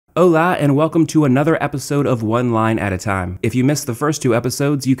Hola, and welcome to another episode of One Line at a Time. If you missed the first two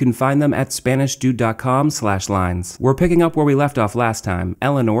episodes, you can find them at SpanishDude.com/lines. We're picking up where we left off last time.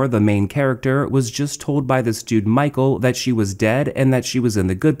 Eleanor, the main character, was just told by this dude Michael that she was dead and that she was in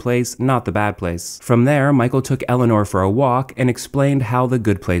the good place, not the bad place. From there, Michael took Eleanor for a walk and explained how the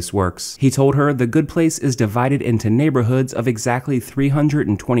good place works. He told her the good place is divided into neighborhoods of exactly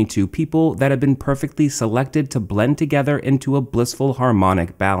 322 people that have been perfectly selected to blend together into a blissful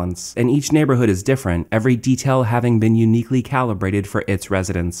harmonic balance. And each neighborhood is different, every detail having been uniquely calibrated for its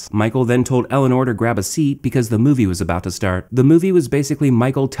residents. Michael then told Eleanor to grab a seat because the movie was about to start. The movie was basically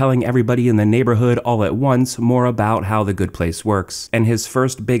Michael telling everybody in the neighborhood all at once more about how the good place works. And his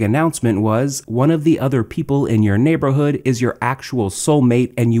first big announcement was, one of the other people in your neighborhood is your actual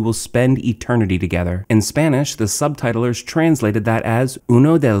soulmate and you will spend eternity together. In Spanish, the subtitlers translated that as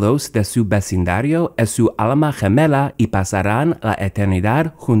uno de los de su vecindario es su alma gemela y pasarán la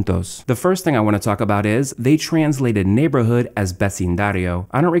eternidad juntos. The first thing I want to talk about is they translated neighborhood as vecindario.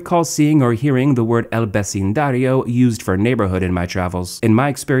 I don't recall seeing or hearing the word el vecindario used for neighborhood in my travels. In my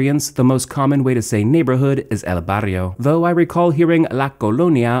experience, the most common way to say neighborhood is el barrio, though I recall hearing la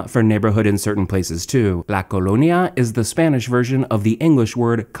colonia for neighborhood in certain places too. La colonia is the Spanish version of the English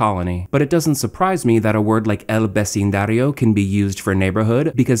word colony. But it doesn't surprise me that a word like el vecindario can be used for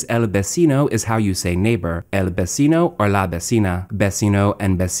neighborhood because el vecino is how you say neighbor. El vecino or la vecina. Vecino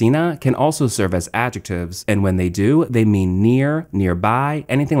and vecina can also serve as adjectives, and when they do, they mean near, nearby,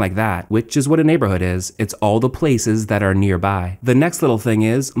 anything like that, which is what a neighborhood is. It's all the places that are nearby. The next little thing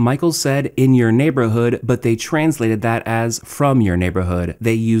is, Michael said in your neighborhood, but they translated that as from your neighborhood.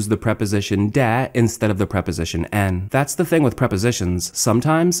 They use the preposition de instead of the preposition en. That's the thing with prepositions.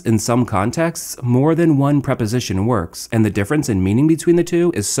 Sometimes, in some contexts, more than one preposition works, and the difference in meaning between the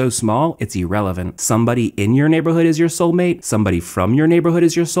two is so small, it's irrelevant. Somebody in your neighborhood is your soulmate, somebody from your neighborhood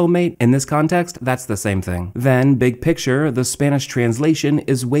is your soulmate. In this context, that's the same thing. Then, big picture, the Spanish translation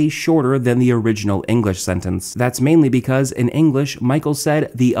is way shorter than the original English sentence. That's mainly because in English, Michael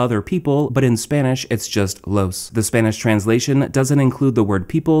said the other people, but in Spanish, it's just los. The Spanish translation doesn't include the word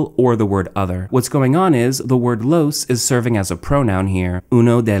people or the word other. What's going on is the word los is serving as a pronoun here.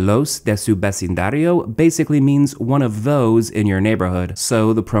 Uno de los de su vecindario basically means one of those in your neighborhood.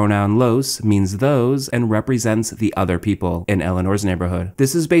 So the pronoun los means those and represents the other people in Eleanor's neighborhood.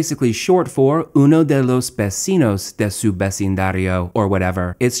 This is basically short for uno de los vecinos de su vecindario or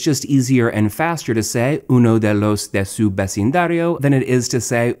whatever. It's just easier and faster to say uno de los de su vecindario than it is to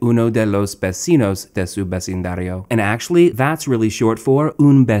say uno de los vecinos de su vecindario. And actually, that's really short for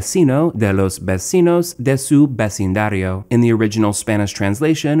un vecino de los vecinos de su vecindario. In the original Spanish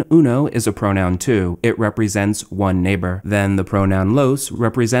translation, uno is a pronoun too. It represents one neighbor. Then the pronoun los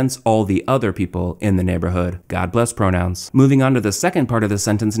represents all the other people in the neighborhood. God bless pronouns. Moving on to the second part of the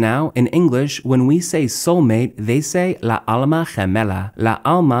sentence now, in English, when we say soulmate, they say la alma gemela. La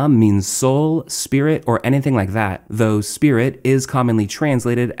alma means soul, spirit, or anything like that, though spirit is commonly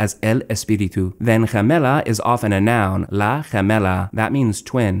translated as el espíritu. Then gemela is often a noun, la gemela. That means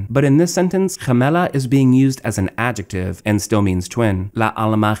twin. But in this sentence, gemela is being used as an adjective and still means twin. La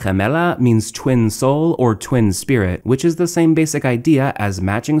alma gemela means twin soul or twin spirit, which is the same basic idea as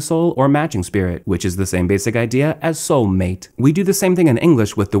matching soul or matching spirit, which is the same basic idea as soulmate. We do the same thing in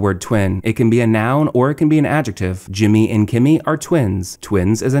English with the word twin. It can be a noun or it can be an adjective. Jimmy and Kimmy are twins.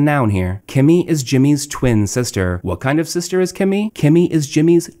 Twins is a noun here. Kimmy is Jimmy's twin sister. What kind of sister is Kimmy? Kimmy is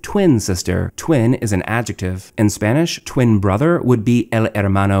Jimmy's twin sister. Twin is an adjective. In Spanish, twin brother would be el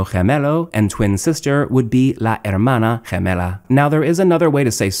hermano gemelo and twin sister would be la hermana gemela. Now there is another way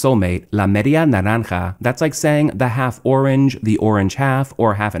to say soulmate, la media naranja. That's like saying the half orange, the orange half,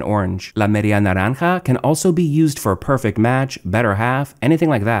 or half an orange. La media naranja can also be used for perfect match, better half, anything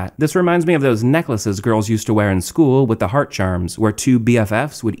like that. This reminds me of those necklaces girls used to wear in school with the heart charms, where two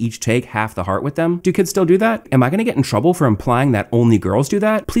BFFs would each take half the heart with them. Do kids still do that? Am I gonna get in trouble for implying that only girls do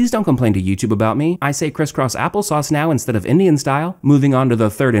that? Please don't complain to YouTube about me. I say crisscross applesauce now instead of Indian style. Moving on to the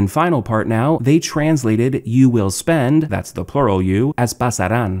third and final part now, they translated you will spend, that's the plural you, as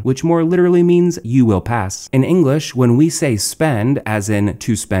pasarán, which more literally means you will pass. In English, when we say spend, as in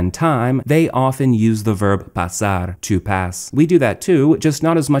to spend time, they often use the verb pasar, to pass. We do that too, just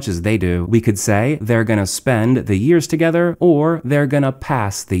not as much as they do. We could say they're gonna spend the years together or they're gonna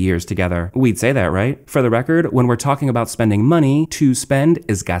pass the years together. We'd say that, right? For the record, when we're talking about spending money, to spend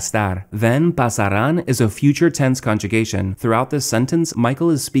is gastar. Then pasarán is a future tense conjugation. Throughout this sentence, Michael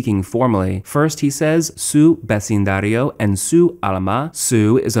is speaking formally. First, he says su vecindario and su alma.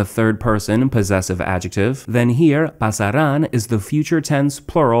 Su is a third person possessive adjective. Then here, pasarán is the future tense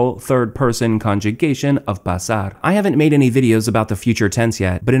plural third person conjugation of pasar. I haven't made any videos about the future future tense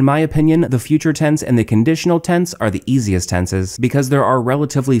yet, but in my opinion, the future tense and the conditional tense are the easiest tenses because there are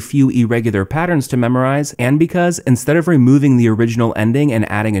relatively few irregular patterns to memorize, and because instead of removing the original ending and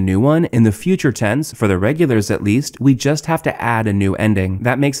adding a new one, in the future tense, for the regulars at least, we just have to add a new ending.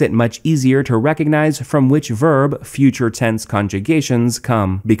 That makes it much easier to recognize from which verb future tense conjugations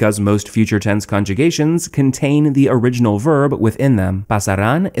come, because most future tense conjugations contain the original verb within them.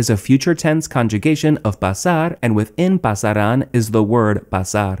 Pasarán is a future tense conjugation of pasar, and within pasarán is the word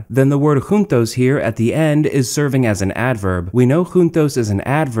pasar. Then the word juntos here at the end is serving as an adverb. We know juntos is an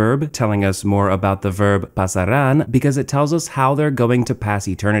adverb, telling us more about the verb pasarán because it tells us how they're going to pass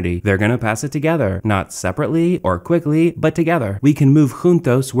eternity. They're going to pass it together, not separately or quickly, but together. We can move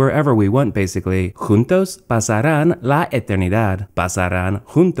juntos wherever we want basically. Juntos pasarán la eternidad. Pasarán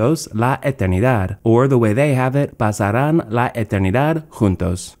juntos la eternidad. Or the way they have it, pasarán la eternidad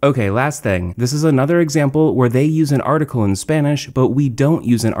juntos. Okay, last thing. This is another example where they use an article in Spanish, but we don't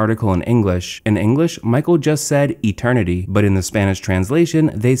use an article in English. In English, Michael just said eternity, but in the Spanish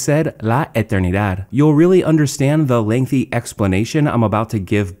translation, they said la eternidad. You'll really understand the lengthy explanation I'm about to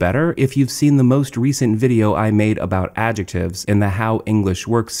give better if you've seen the most recent video I made about adjectives in the How English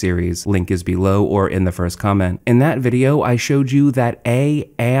Works series. Link is below or in the first comment. In that video, I showed you that a,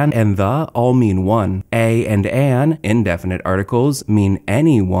 an, and the all mean one. A and an, indefinite articles, mean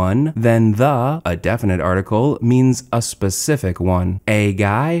any one. Then the, a definite article, means a specific one. A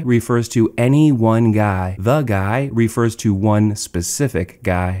guy refers to any one guy. The guy refers to one specific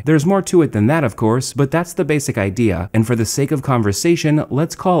guy. There's more to it than that, of course, but that's the basic idea. And for the sake of conversation,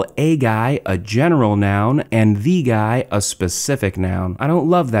 let's call a guy a general noun and the guy a specific noun. I don't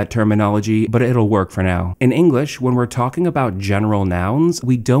love that terminology, but it'll work for now. In English, when we're talking about general nouns,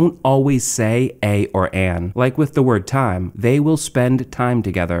 we don't always say a or an. Like with the word time, they will spend time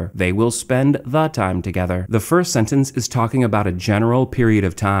together. They will spend the time together. The first sentence is talking about a general period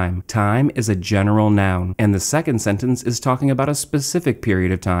of time. Time is a general noun. And the second sentence is talking about a specific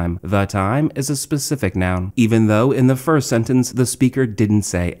period of time. The time is a specific noun, even though in the first sentence the speaker didn't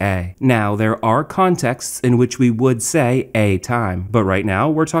say a. Now, there are contexts in which we would say a time, but right now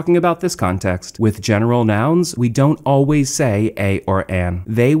we're talking about this context. With general nouns, we don't always say a or an.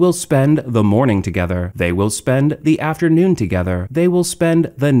 They will spend the morning together. They will spend the afternoon together. They will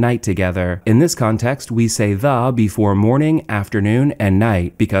spend the night together. In this context, we say the before morning, afternoon, and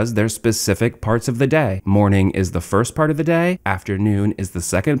night because they're specific parts of the day. Morning is the first part of the day, afternoon is the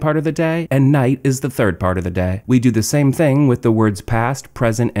second part of the day, and night is the third part of the day. We do the same thing with the words past,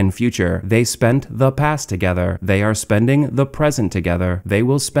 present, and future. They spent the past together. They are spending the present together. They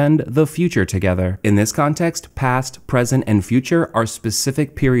will spend the future together. In this context, past, present, and future are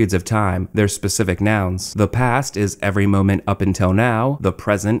specific periods of time. They're specific nouns. The past is every moment up until now, the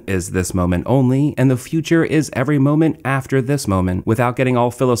present is this moment only, and the future is every moment after this moment. Without getting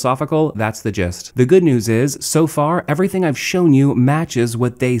all philosophical, that's the gist. The good news is, so far, everything I've shown you matches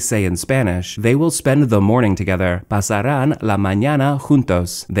what they say in Spanish. They will spend the morning together. Pasarán la mañana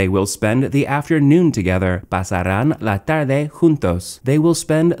juntos. They will spend the afternoon together. Pasarán la tarde juntos. They will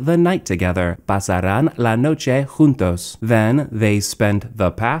spend the night together. Pasarán la noche juntos. Then they spent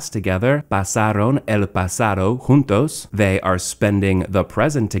the past together. Pasaron el pasado juntos. They are spending the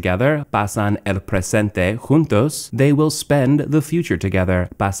present together. Pasan el presente juntos. They will spend the future together.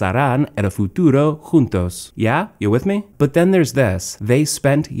 Pasarán el futuro juntos. Yeah? You with me? But then there's this. They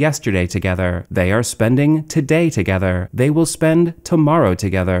spent yesterday together. They are spending today together. They will spend tomorrow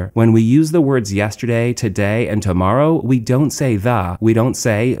together. When we use the words yesterday, today, and tomorrow, we don't say the. We don't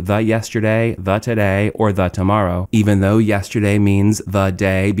say the yesterday, the today, or the tomorrow. Even though yesterday means the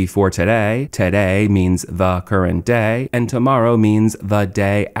day before today, today means the current day, and tomorrow means the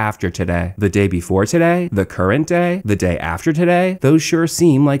day after today. The day before today, the current day, the day after today, those sure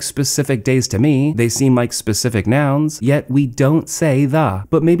seem like specific days to me. They seem like specific nouns, yet we don't say the.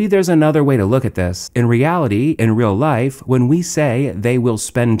 But maybe there's another way to look at this. In reality, in real life, when we say they will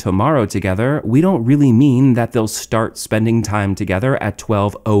spend tomorrow together, we don't really mean that they'll start spending time together at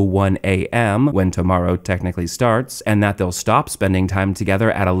 12:01 a.m. when tomorrow technically starts, and that they'll stop spending time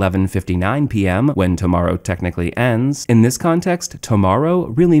together at 11:59 p.m. when tomorrow technically ends. In this context, tomorrow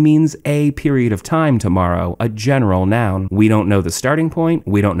really means a period of time tomorrow, a general noun. We don't know the starting point,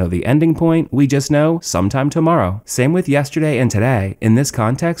 we don't know the ending point, we just know sometime tomorrow. Same with yesterday and today. In this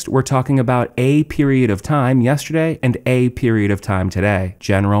context, we're talking about a period of time yesterday and a period of time today.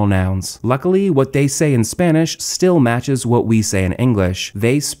 General nouns. Luckily, what they say in Spanish still matches what we say in English.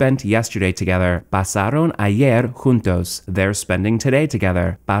 They spent yesterday together. Pasaron ayer juntos. They're spending today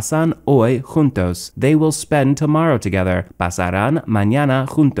together. Pasan hoy juntos. They will spend tomorrow together. Pasarán mañana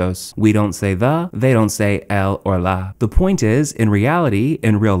juntos. We don't say the, they don't say el or la. la. The point is, in reality,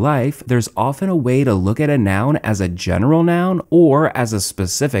 in real life, there's often a way to look at a noun as a general noun or as a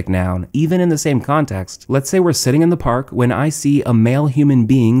specific noun, even in the same context. Let's say we're sitting in the park when I see a male human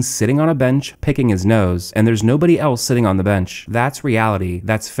being sitting on a bench picking his nose, and there's nobody else sitting on the bench. That's reality.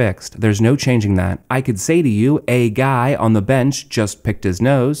 That's fixed. There's no changing that. I could say to you, a guy on the bench just picked his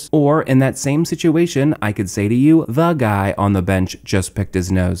nose, or in that same situation, I could say to you, the guy on the bench just picked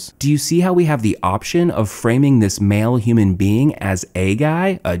his nose. Do you see how we have the option of framing this male human being as a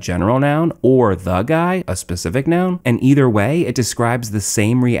guy, a general noun, or the guy, a specific noun? And either way, it describes the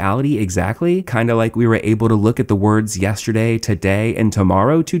same reality exactly, kind of like we were able to look at the words yesterday, today, and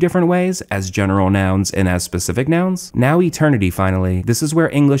tomorrow two different ways, as general nouns and as specific nouns. Now eternity finally. This is where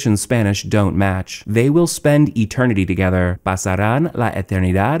English and Spanish don't match. They will spend eternity together. Pasarán la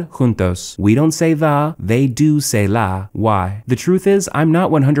eternidad juntos. We don't say the, they do say la. Why? The truth is, I'm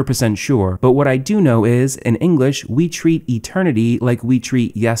not 100% sure, but what I do know is, in English, we treat eternity like we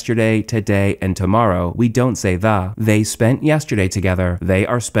treat yesterday, today, and tomorrow. We don't say the. They spent yesterday together. They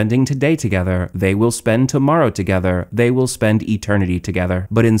are spending today together. They will spend tomorrow together. They will spend eternity together.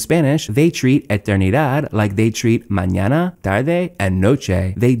 But in Spanish, they treat eternidad like they treat mañana, tarde, and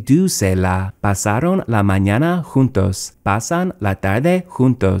noche. They do say la. Pasaron la mañana juntos. Pasan la tarde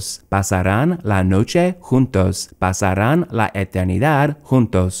juntos. Pasarán la noche juntos. Pasarán la eternidad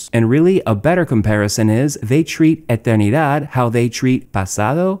juntos. And really, a better comparison is they treat eternidad how they treat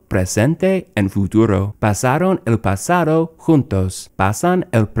pasado, presente, and futuro. Pasaron el pasado juntos. Pasan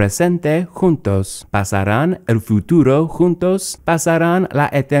el presente juntos. Pasarán el futuro juntos. Pasarán la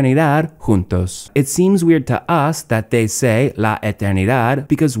eternidad juntos. It seems weird to us that they say la eternidad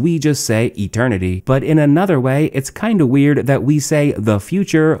because we just say eternity. But in another way, it's kind of weird that we say the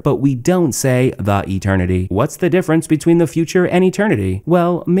future, but we don't say the eternity. What's the difference between the future and eternity?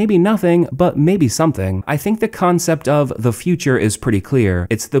 Well, maybe nothing, but maybe something. I think the concept of the future is pretty clear.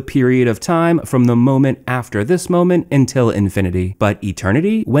 It's the period of time from the moment after this moment until infinity. But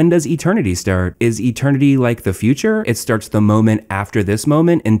eternity? When does eternity start? Is eternity like the future? It starts the moment after this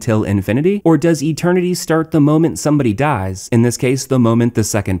moment until infinity? Or does eternity start the moment somebody dies? In this case, the moment the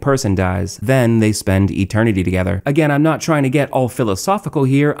second person dies. Then they spend eternity together. Again, I'm not trying to get all philosophical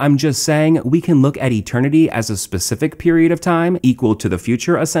here. I'm just saying we can look at eternity as a specific period of time equal to the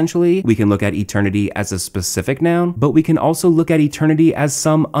future, essentially. We can look at eternity as a specific noun, but we can also look at eternity as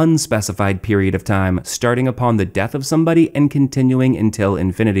some unspecified period of time, starting upon the death of somebody and continuing until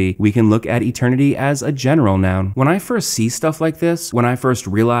infinity. We can look at eternity as a general noun. When I first see stuff like this, when I first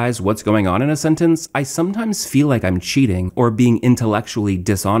realize what's going on in a sentence, I sometimes feel like I'm cheating or being intellectually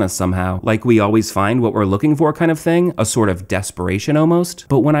dishonest somehow, like we always find what we're looking for kind of thing, a sort of desperation almost.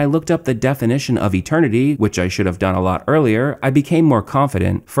 But when I looked up the definition of eternity, which I should have done a lot earlier, I became more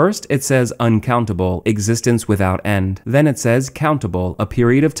confident. First, it says uncountable, existence without end. Then it says countable, a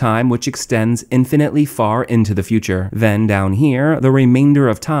period of time which extends infinitely far into the future. Then down here, the remainder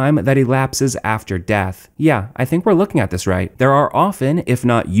of time that elapses after death. Yeah, I think we're looking at this right. There are often, if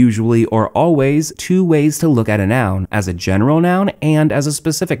not usually or always, two ways to look at a noun, as a general noun and as a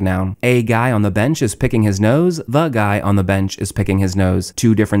specific noun. A guy on the bench is picking his nose, the guy on the bench is picking his nose.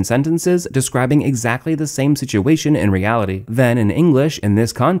 Two different sentences describing exactly the same situation in reality. Then in English, in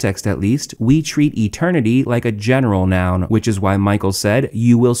this context at least, we treat eternity like a general noun, which is why Michael said,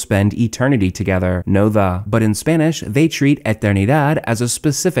 you will spend eternity together, no the. But in Spanish, they treat eternidad as a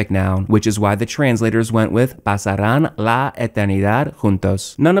specific noun, which is why the translators went with pasarán la eternidad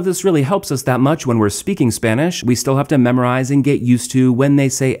juntos. None of this really helps us that much when we're speaking Spanish. We still have to memorize and get used to when they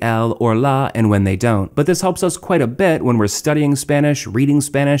say el or la and when they don't. But this helps us quite a bit when we're studying Spanish, reading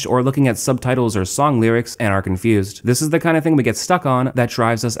Spanish, or looking at subtitles or song lyrics and are confused. This is the kind of thing we get stuck on that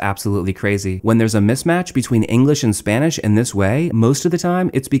drives us absolutely crazy. When there's a mismatch between English and Spanish in this way, most of the time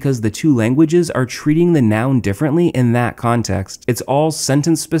it's because the two languages are treating the noun differently in that context. It's all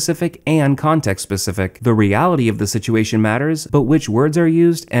sentence specific and context specific. The reality of the situation matters, but which words are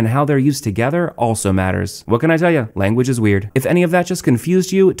used and how they're used together also matters. What can I tell you? Language is weird. If any of that just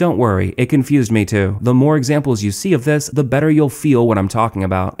confused you, don't worry. It confused me too. The more examples you see of this, the better you'll feel what I'm talking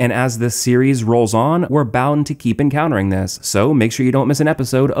about. And as this series rolls on, we're bound to keep encountering this. So make sure you don't miss an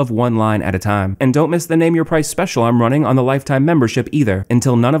episode of one line at a time. And don't miss the Name Your Price special I'm running on the lifetime membership either.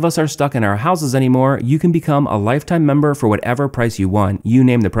 Until none of us are stuck in our houses anymore, you can become a lifetime member for whatever price you want. You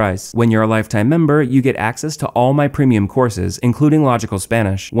name the price. When you're a lifetime member, you get access to all my premium courses, including Logical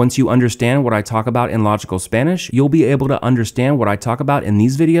Spanish. Once you understand what I talk about in Logical Spanish, you'll be able to understand what I talk about in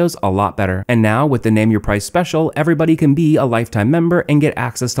these videos a lot better. And now with the Name Your Price special, everybody can be a lifetime member and get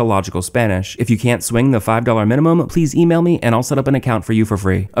access to Logical Spanish. If you can't swing the $5 minimum, please email me and I'll set up an account for you for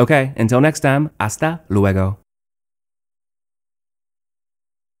free. Okay, until next time, hasta luego.